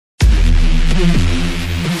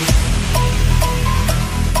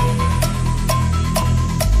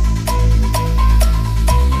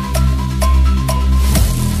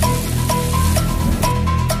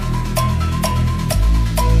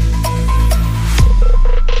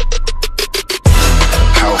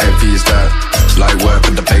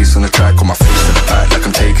On the track, on my face to the back, like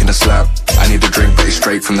I'm taking a slap. I need a drink, but it's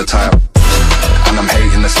straight from the tap. And I'm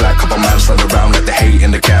hating the slack, couple mans run around like they hate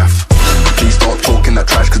in the gaff. Please stop talking that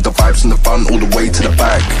trash, cause the vibes in the front all the way to the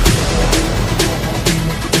back.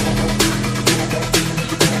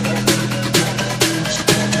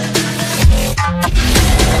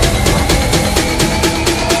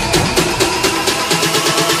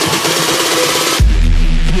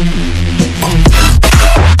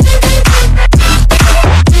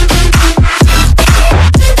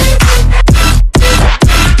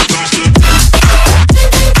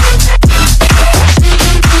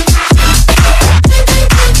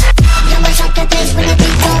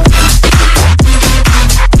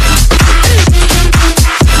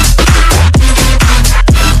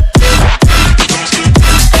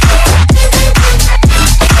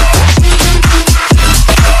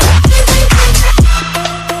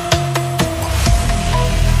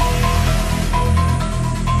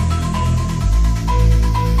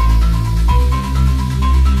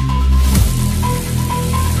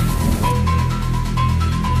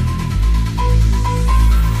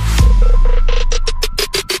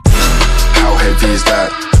 Is that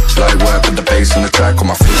light work with the bass on the track, on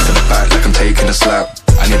my face to the back, like I'm taking a slap.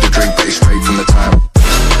 I need a drink, but it's straight from the tap.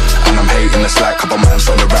 And I'm hating the slack, couple mans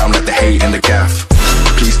run around like they hate in the gaff.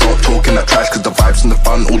 Please stop talking that trash, cause the vibes in the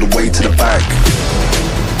front all the way to the back.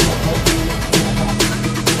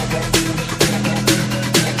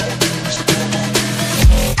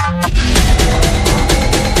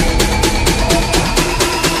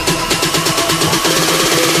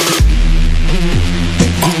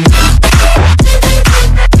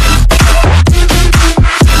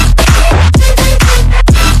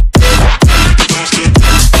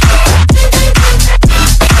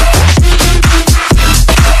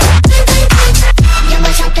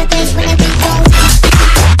 When I be gone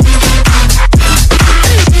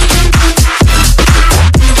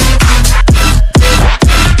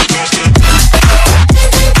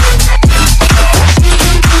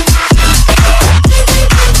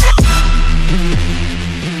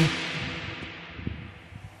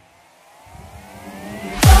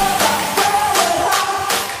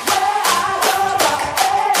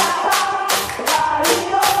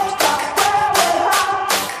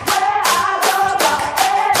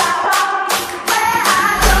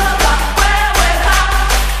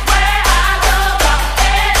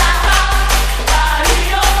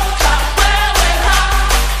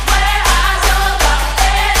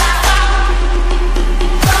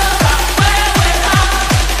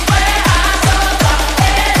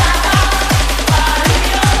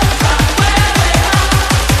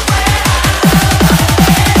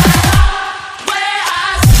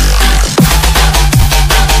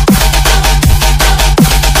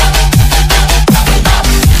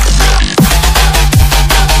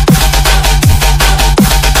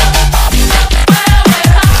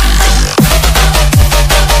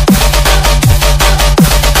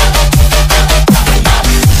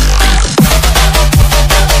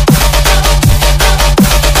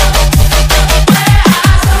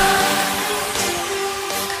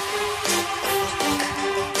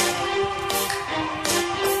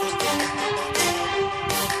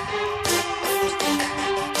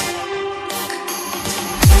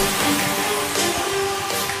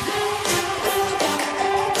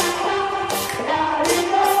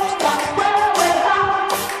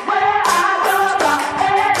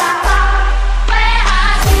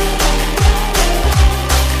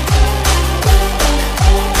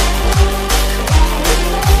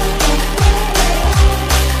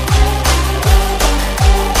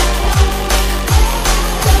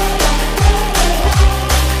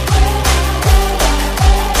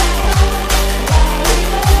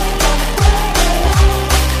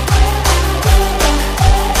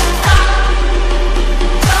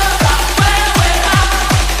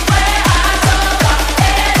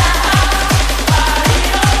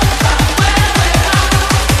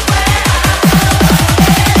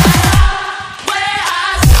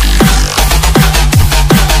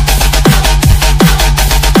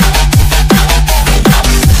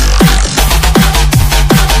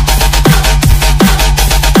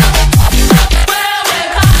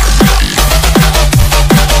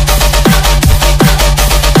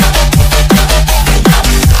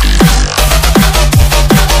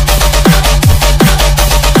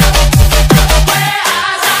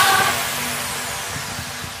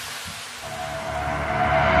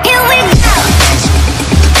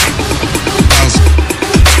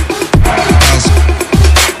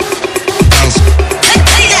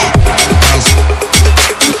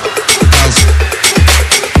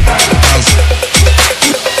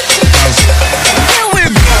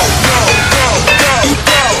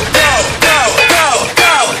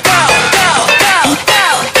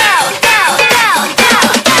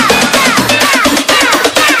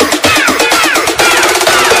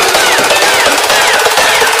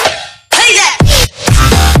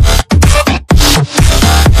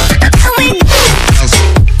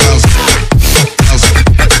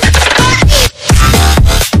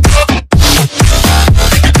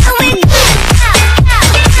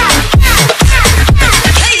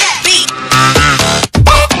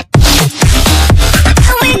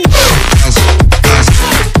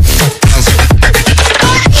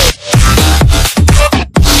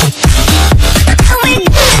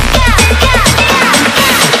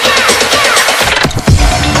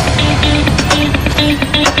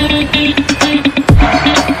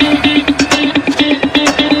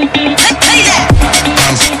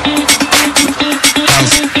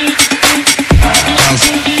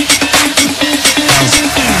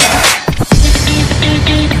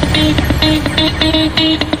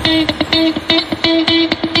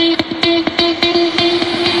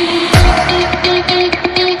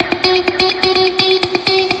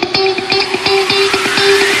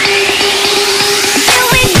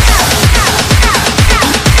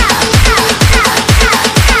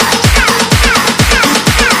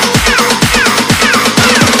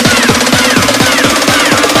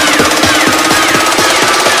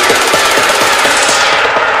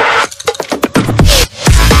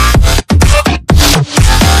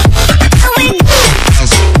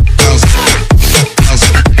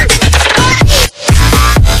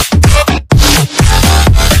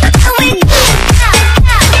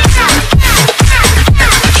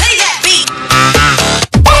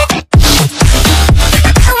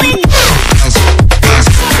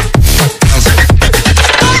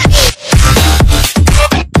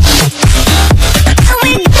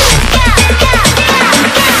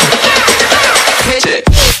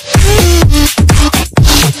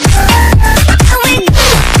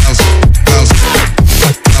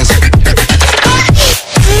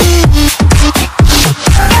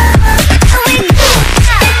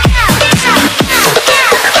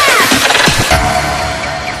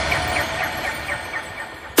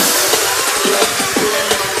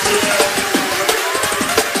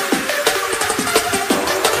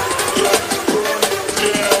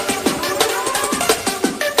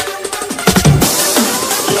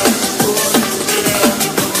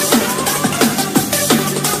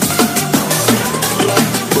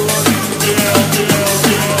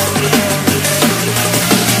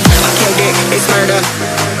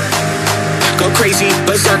crazy,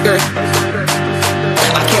 berserker.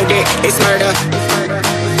 I killed it, it's murder.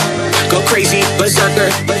 Go crazy, berserker.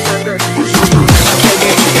 I killed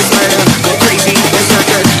it, it's murder. Go crazy,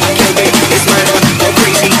 berserker. I killed it, it's murder. Go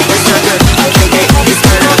crazy, berserker. I killed it, it's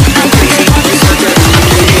murder. Go crazy, berserker. I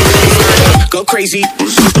killed it, it's murder. Go crazy,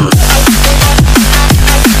 berserker.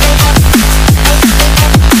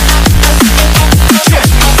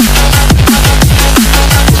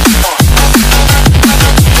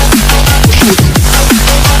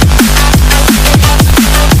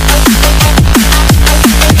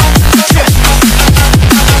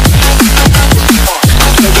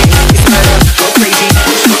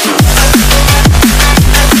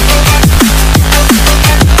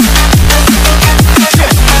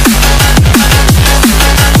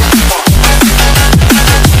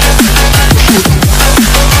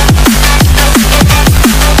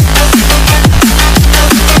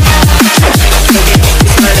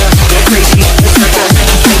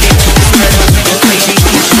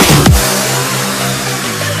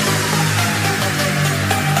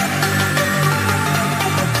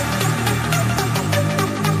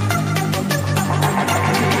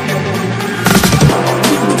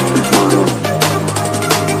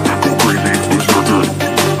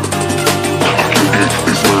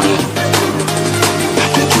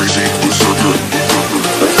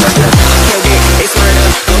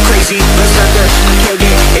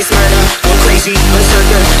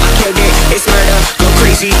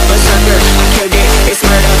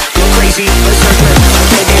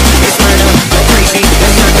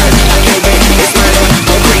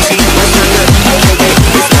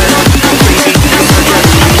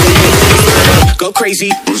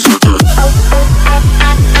 Crazy.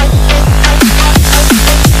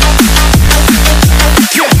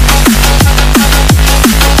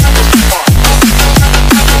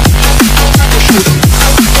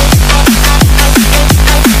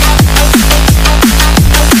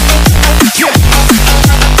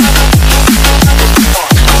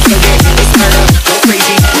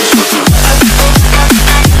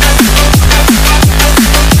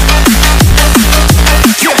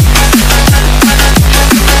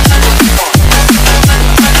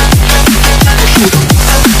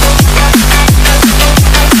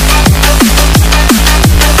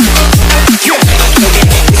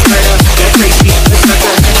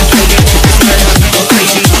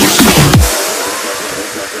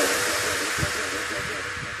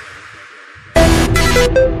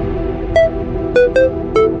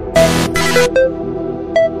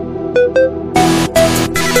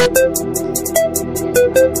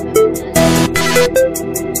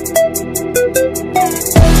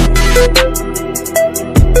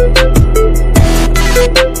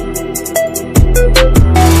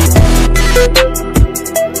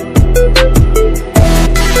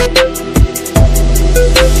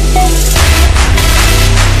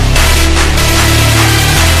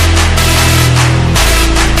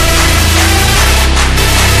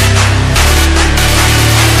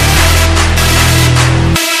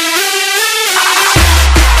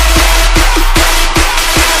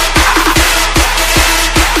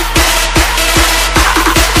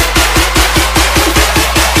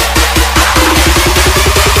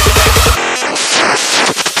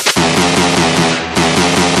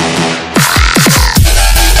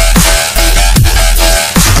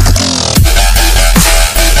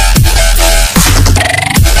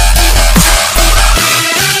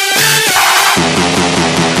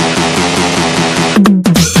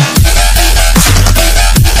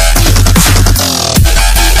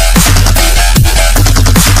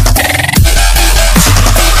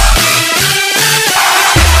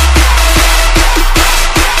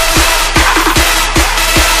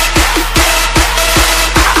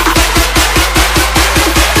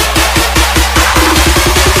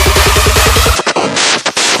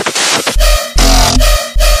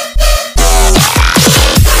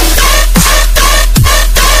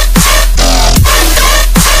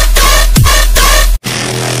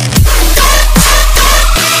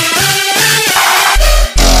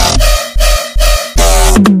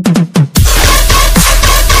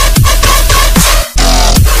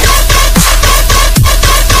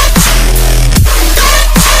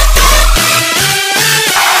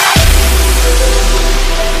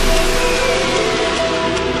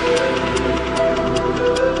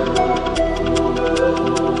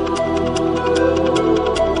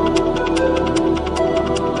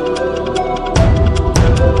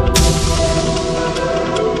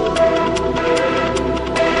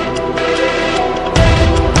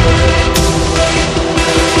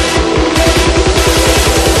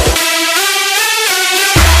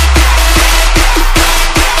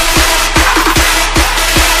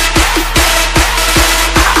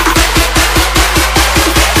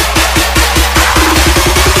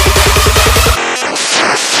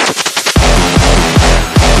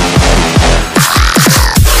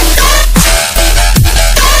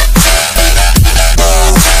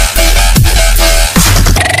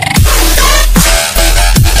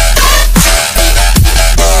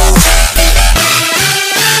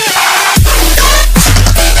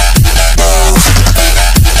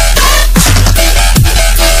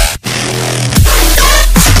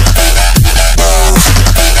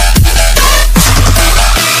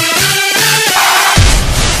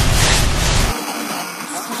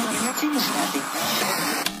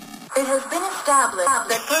 It has been established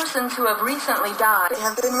that persons who have recently died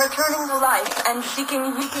have been returning to life and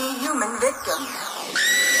seeking human victims.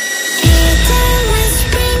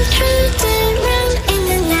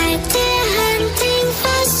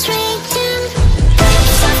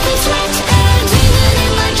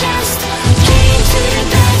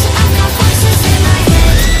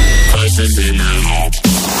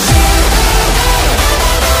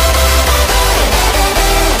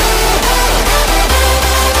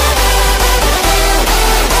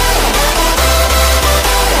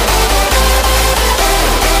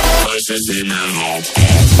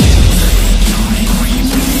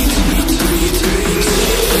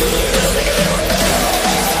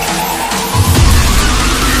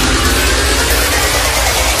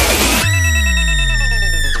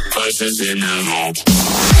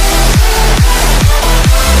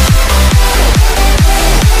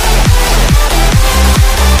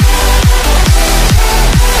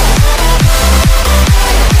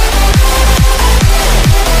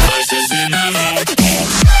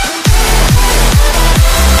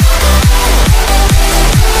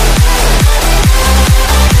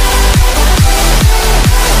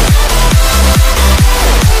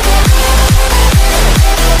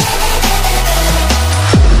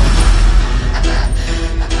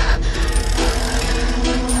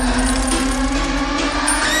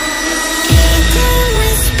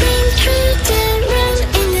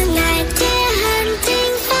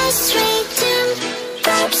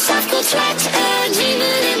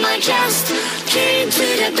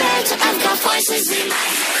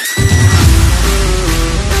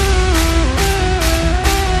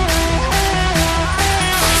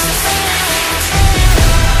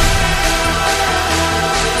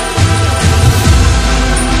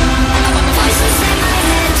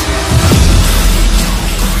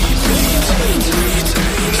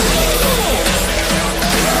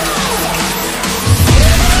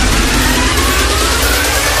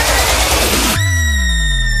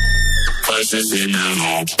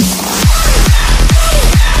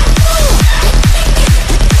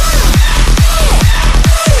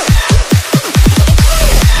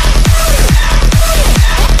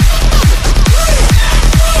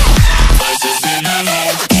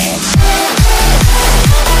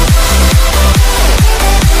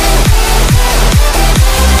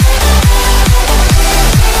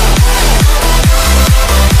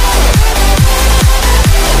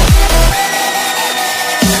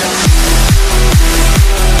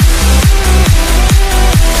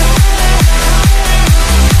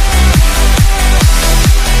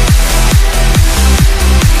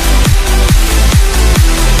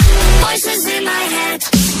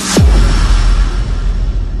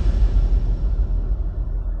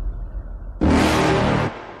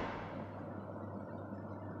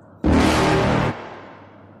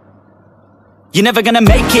 You're never gonna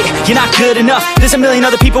make it, you're not good enough. There's a million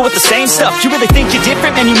other people with the same stuff. You really think you're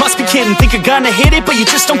different? Man, you must be kidding. Think you're gonna hit it, but you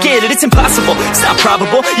just don't get it. It's impossible, it's not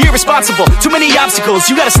probable, you're irresponsible. Too many obstacles,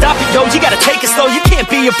 you gotta stop it, yo. You gotta take it slow, you can't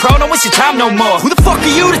be a pro. Don't waste your time no more. Who the fuck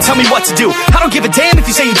are you to tell me what to do? I don't give a damn if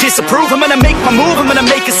you say you disapprove. I'm gonna make my move, I'm gonna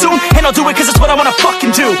make it soon. And I'll do it cause it's what I wanna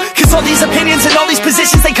fucking do. Cause all these opinions and all these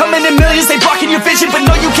positions, they come in millions, they blocking your vision. But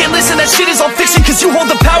no, you can't listen, that shit is all fiction. Cause you hold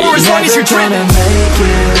the power as long as you're dreaming.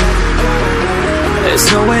 There's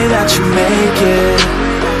no way that you make it.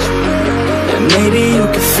 And maybe you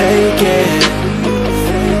can fake it,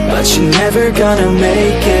 but you're never gonna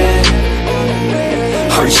make it.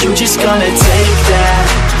 Aren't you just gonna take that?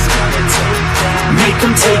 Make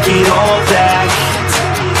them take it all back.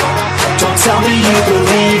 Don't tell me you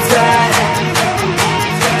believe that.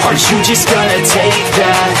 Aren't you just gonna take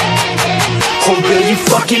that? Or will you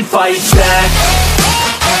fucking fight back?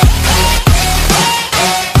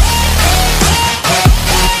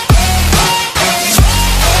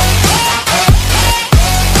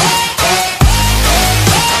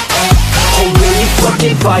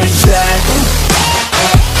 Fight back.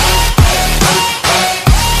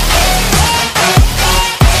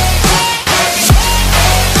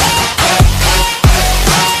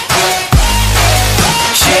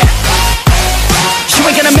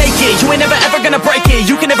 You ain't never ever gonna break it.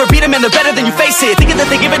 You can never beat them and they're better than you face it. Thinking that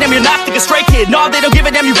they give a damn, you're not, think a straight kid. No, they don't give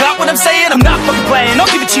a damn, you got what I'm saying? I'm not fucking playing, I'll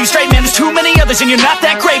give it to you straight, man. There's too many others and you're not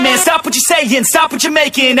that great, man. Stop what you're saying, stop what you're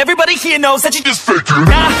making. Everybody here knows that you just faking.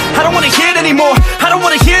 Nah, I don't wanna hear it anymore, I don't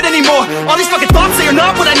wanna hear it anymore. All these fucking thoughts, they are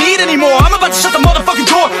not what I need anymore. I'm about to shut the motherfucking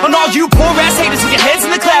door on all you poor ass haters with your heads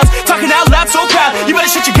in the clouds, talking out loud so proud. You better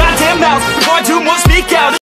shut your goddamn mouth before I do more, speak out.